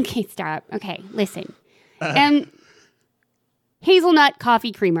Spoiled. Okay, stop. Okay, listen. hazelnut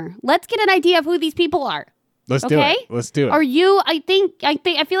coffee creamer. Let's get an idea of who these people are. Let's do Okay? it. Let's do it. Are you? I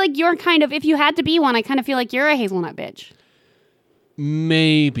feel like you're kind of. If you had to be one, I kind of feel like you're a hazelnut bitch.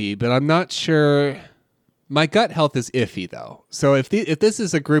 Maybe, but I'm not sure. My gut health is iffy though. So if this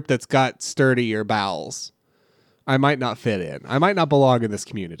is a group that's got sturdier bowels, I might not fit in. I might not belong in this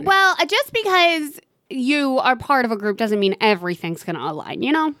community. Well, just because you are part of a group doesn't mean everything's going to align.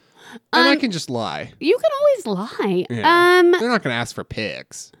 You know. And I can just lie. You can always lie. Yeah. They're not going to ask for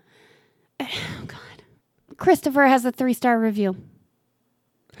pics. Oh God. Christopher has a 3-star review.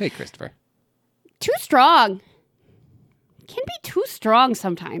 Hey, Christopher. Too strong. Can be too strong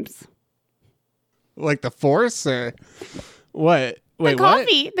sometimes. Like the Force or what? Wait, The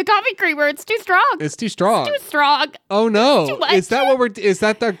coffee. The coffee creamer. It's too strong. what? It's too strong. Too strong. Oh no! Too much. Is that what we're? Is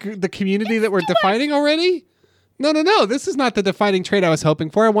that the community that we're defining already? No. This is not the defining trait I was hoping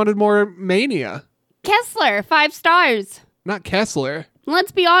for. I wanted more mania. Kessler, 5 stars. Not Kessler.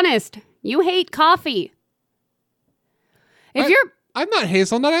 Let's be honest. You hate coffee. I'm not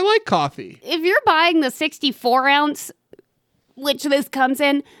hazelnut. I like coffee. If you're buying the 64 ounce, which this comes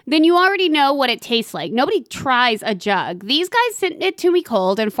in, then you already know what it tastes like. Nobody tries a jug. These guys sent it to me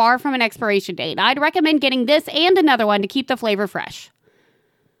cold and far from an expiration date. I'd recommend getting this and another one to keep the flavor fresh.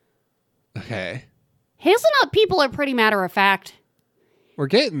 Okay. Hazelnut people are pretty matter of fact. We're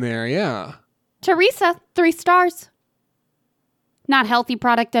getting there, yeah. Teresa, 3 stars. Not healthy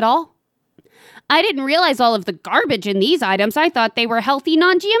product at all. I didn't realize all of the garbage in these items. I thought they were healthy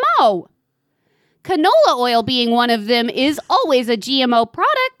non-GMO. Canola oil being one of them is always a GMO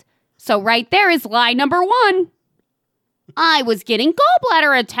product. So right there is lie number 1. I was getting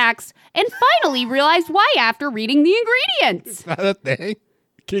gallbladder attacks and finally realized why after reading the ingredients. Is that a thing?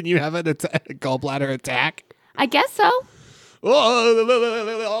 Can you have a gallbladder attack? I guess so.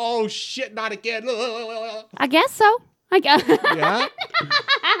 Oh shit! Not again. I guess so. I guess. Yeah.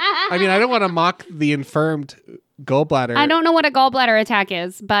 I mean, I don't want to mock the infirmed gallbladder. I don't know what a gallbladder attack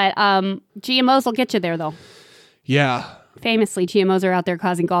is, but GMOs will get you there, though. Yeah. Famously, GMOs are out there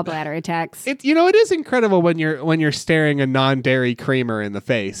causing gallbladder attacks. It is incredible when you're staring a non-dairy creamer in the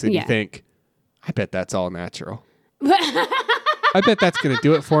face and you think, I bet that's all natural. I bet that's going to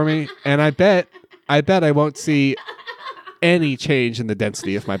do it for me, and I bet I won't see any change in the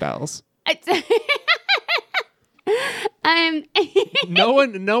density of my bowels.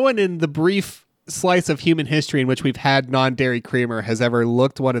 No one in the brief slice of human history in which we've had non-dairy creamer has ever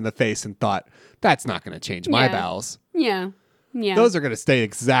looked one in the face and thought, that's not going to change my bowels. Yeah. Those are going to stay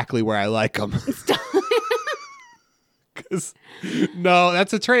exactly where I like them. No,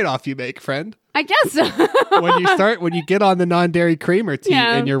 that's a trade-off you make, friend. I guess so. when you get on the non-dairy creamer tea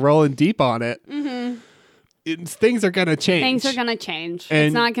and you're rolling deep on it, things are going to change. Things are going to change. And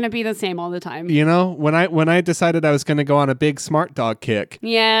it's not going to be the same all the time. You know, when I decided I was going to go on a big smart dog kick,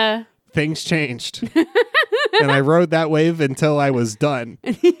 things changed. And I rode that wave until I was done.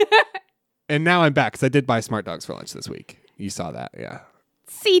 And now I'm back because I did buy smart dogs for lunch this week. You saw that, yeah.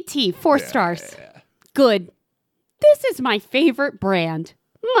 CT, 4 stars. Yeah. Good. This is my favorite brand.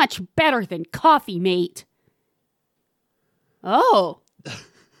 Much better than Coffee Mate. Oh.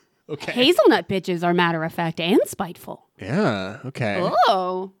 Okay. Hazelnut bitches are matter of fact and spiteful. Yeah, okay.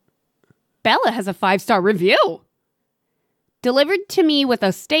 Oh. Bella has a 5-star review. Delivered to me with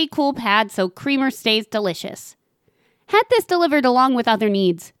a Stay Cool pad so creamer stays delicious. Had this delivered along with other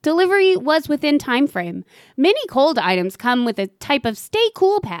needs. Delivery was within time frame. Many cold items come with a type of Stay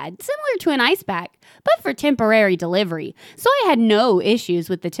Cool pad, similar to an ice pack, but for temporary delivery. So I had no issues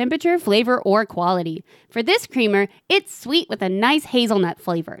with the temperature, flavor, or quality. For this creamer, it's sweet with a nice hazelnut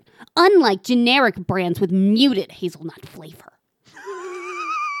flavor, unlike generic brands with muted hazelnut flavor.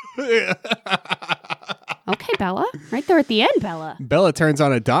 Okay, Bella. Right there at the end, Bella. Bella turns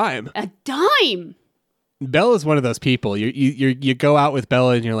on a dime. A dime! Bella's one of those people. You go out with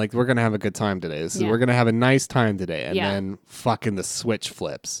Bella and you're like, we're gonna have a good time today. We're gonna have a nice time today, and then fucking the switch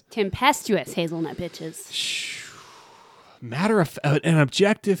flips. Tempestuous hazelnut bitches. An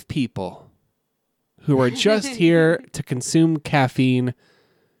objective people who are just here to consume caffeine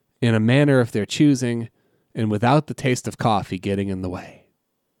in a manner of their choosing, and without the taste of coffee getting in the way.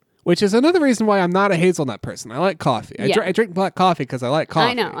 Which is another reason why I'm not a hazelnut person. I like coffee. I drink black coffie because I like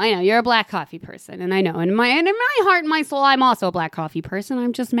coffee. I know. You're a black coffee person, and I know. In my heart and my soul, I'm also a black coffee person.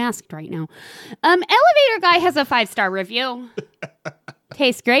 I'm just masked right now. Elevator Guy has a 5-star review.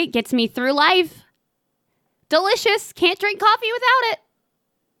 Tastes great. Gets me through life. Delicious. Can't drink coffee without it.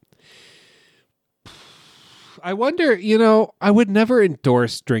 I wonder, I would never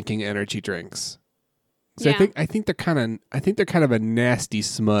endorse drinking energy drinks. So Yeah. I think they're kind of a nasty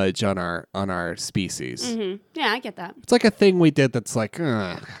smudge on our species. Yeah, I get that. It's like a thing we did that's like,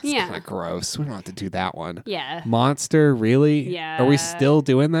 it's Yeah. kind of gross. We don't have to do that one. Yeah. Monster, really? Yeah. Are we still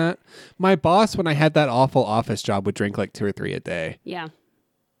doing that? My boss, when I had that awful office job, would drink like 2 or 3 a day. Yeah.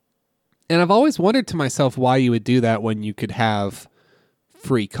 And I've always wondered to myself why you would do that when you could have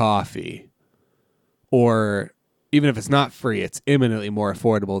free coffee. Or even if it's not free, it's imminently more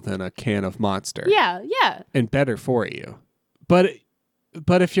affordable than a can of Monster. Yeah. Yeah. And better for you. But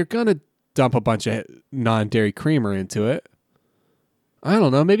if you're going to dump a bunch of non-dairy creamer into it, I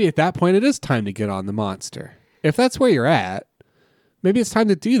don't know, maybe at that point it is time to get on the Monster. If that's where you're at, maybe it's time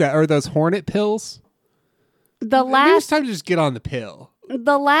to do that. Or those Hornet pills. Maybe it's time to just get on the pill.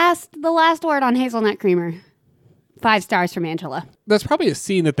 The last word on hazelnut creamer. 5 stars from Angela. That's probably a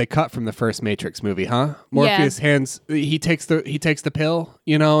scene that they cut from the first Matrix movie, huh? Morpheus he takes the pill,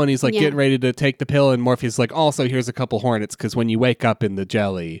 and he's like getting ready to take the pill, and Morpheus is like, also here's a couple Hornets, because when you wake up in the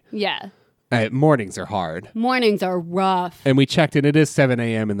jelly, Yeah. Mornings are hard. Mornings are rough. And we checked it is 7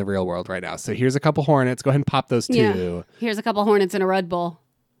 a.m. in the real world right now. So here's a couple Hornets. Go ahead and pop those 2. Yeah. Here's a couple Hornets in a Red Bull.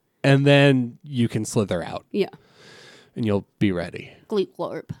 And then you can slither out. Yeah. And you'll be ready. Gleep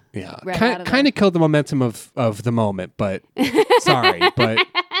glorp. Yeah. Right out of Kind of killed the momentum of the moment, but sorry. But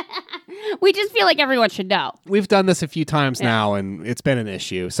We just feel like everyone should know. we've done this a few times now, and it's been an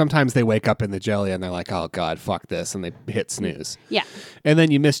issue. Sometimes they wake up in the jelly and they're like, oh, God, fuck this. And they hit snooze. Yeah. And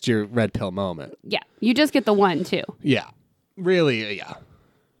then you missed your red pill moment. Yeah. You just get the one, too. Yeah. Really, yeah.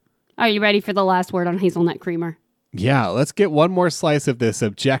 Are you ready for the last word on hazelnut creamer? Yeah, let's get one more slice of this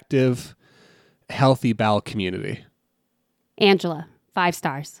objective, healthy bowel community. Angela, 5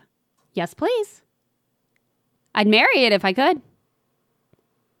 stars. Yes, please. I'd marry it if I could.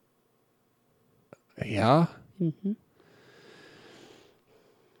 Yeah. Mm-hmm.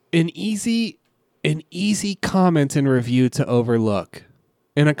 An easy comment and review to overlook,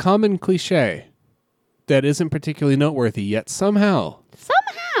 and a common cliche that isn't particularly noteworthy, yet somehow,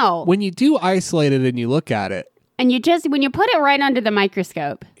 when you do isolate it and you look at it, and when you put it right under the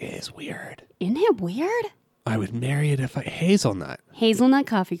microscope, it is weird. Isn't it weird? I would marry it if hazelnut. Hazelnut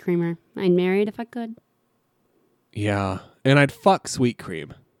coffee creamer. I'd marry it if I could. Yeah, and I'd fuck sweet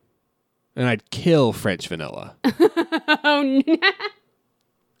cream. And I'd kill French vanilla. Oh, no.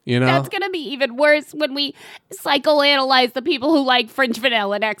 That's going to be even worse when we psychoanalyze the people who like French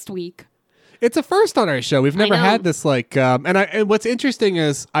vanilla next week. It's a first on our show. We've never had this and what's interesting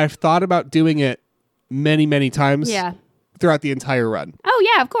is I've thought about doing it many, many times throughout the entire run.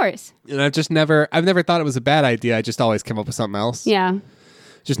 Oh, yeah, of course. And I've never thought it was a bad idea. I just always come up with something else. Yeah.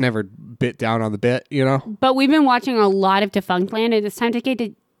 Just never bit down on the bit, But we've been watching a lot of Defunct Land, and it's time to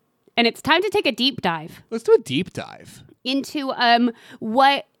take a deep dive. Let's do a deep dive into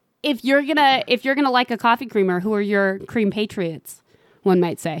what if you're gonna like a coffee creamer, who are your cream patriots, one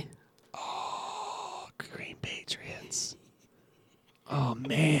might say. Oh, cream patriots. Oh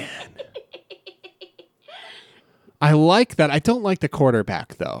man. I like that. I don't like the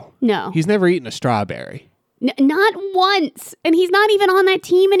quarterback though. No. He's never eaten a strawberry. Not once. And he's not even on that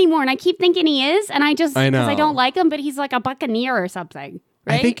team anymore. And I keep thinking he is, and I know. Because I don't like him, but he's like a Buccaneer or something.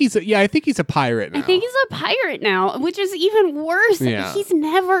 Right? I think he's a pirate now. I think he's a pirate now, which is even worse. Yeah. He's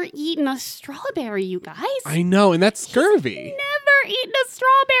never eaten a strawberry, you guys. I know, and that's scurvy. Never eaten a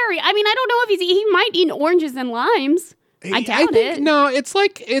strawberry. I mean, I don't know if he might eat oranges and limes. I doubt it. No, it's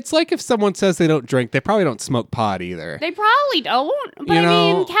like if someone says they don't drink, they probably don't smoke pot either. They probably don't. But I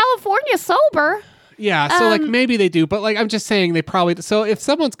mean, California's sober. Yeah, so maybe they do, but I'm just saying they probably. So if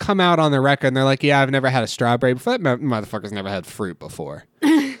someone's come out on the record and they're like, "Yeah, I've never had a strawberry before," that motherfucker's never had fruit before.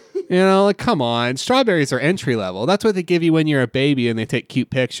 Come on, strawberries are entry level. That's what they give you when you're a baby and they take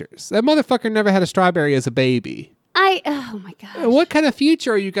cute pictures. That motherfucker never had a strawberry as a baby. Oh my gosh. What kind of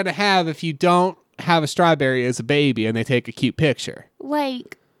future are you going to have if you don't have a strawberry as a baby and they take a cute picture?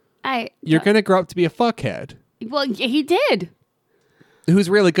 You're going to grow up to be a fuckhead. Well, he did. Who's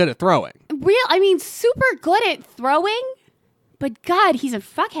really good at throwing. Super good at throwing, but God, he's a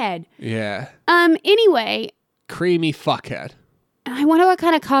fuckhead. Yeah. Anyway. Creamy fuckhead. I wonder what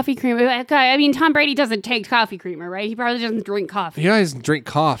kind of coffee creamer. I mean, Tom Brady doesn't take coffee creamer, right? He probably doesn't drink coffee. He doesn't drink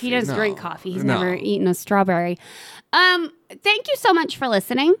coffee. He doesn't drink coffee. He's never eaten a strawberry. Thank you so much for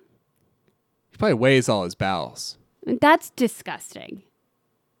listening. He probably weighs all his bowels. That's disgusting.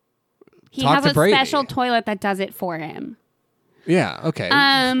 He has a special toilet that does it for him. Yeah, okay.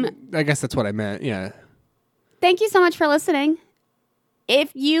 I guess that's what I meant, yeah. Thank you so much for listening.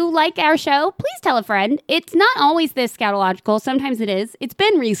 if you like our show, please tell a friend. It's not always this scatological. Sometimes it is. It's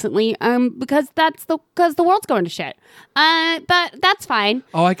been recently, because the world's going to shit. But that's fine.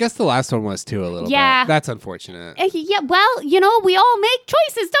 Oh, I guess the last one was too a little Yeah. bit. That's unfortunate. Yeah, well, we all make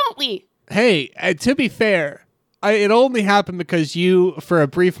choices, don't we? Hey, to be fair, it only happened because you, for a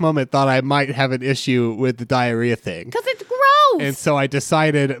brief moment, thought I might have an issue with the diarrhea thing. Because it's gross. And so I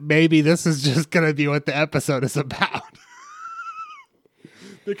decided maybe this is just going to be what the episode is about.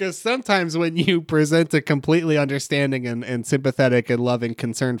 Because sometimes when you present a completely understanding and sympathetic and loving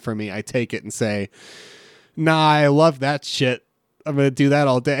concern for me, I take it and say, nah, I love that shit. I'm going to do that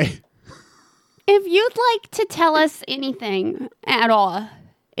all day. If you'd like to tell us anything at all,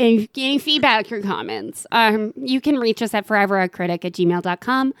 any feedback or comments, you can reach us at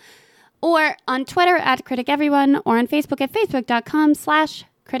foreveracritic@gmail.com or on Twitter @criticeveryone or on Facebook at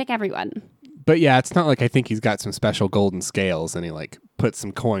facebook.com/criticeveryone. But yeah, it's not like I think he's got some special golden scales and he like puts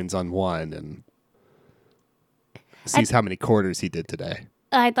some coins on one and sees how many quarters he did today.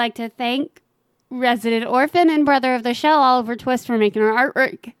 I'd like to thank Resident Orphan and brother of the show, Oliver Twist, for making our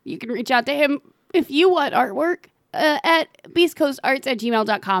artwork. You can reach out to him if you want artwork at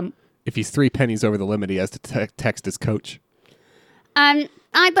beastcoastarts@gmail.com. If he's 3 pennies over the limit, he has to text his coach. I'd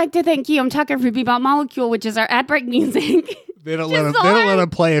like to thank Guillaume Tucker for Bebop Molecule, which is our ad break music. They don't let him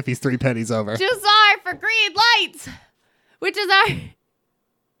play if he's 3 pennies over. Jazar for Green Lights, which is the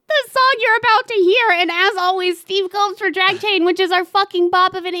song you're about to hear. And as always, Steve Combs for Drag Chain, which is our fucking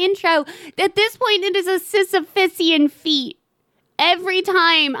bop of an intro. At this point, it is a Sisyphusian feat. Every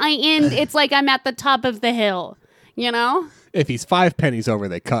time I end, it's like I'm at the top of the hill, If he's 5 pennies over,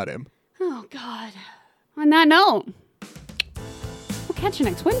 they cut him. Oh, God. On that note, we'll catch you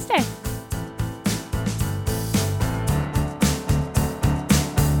next Wednesday.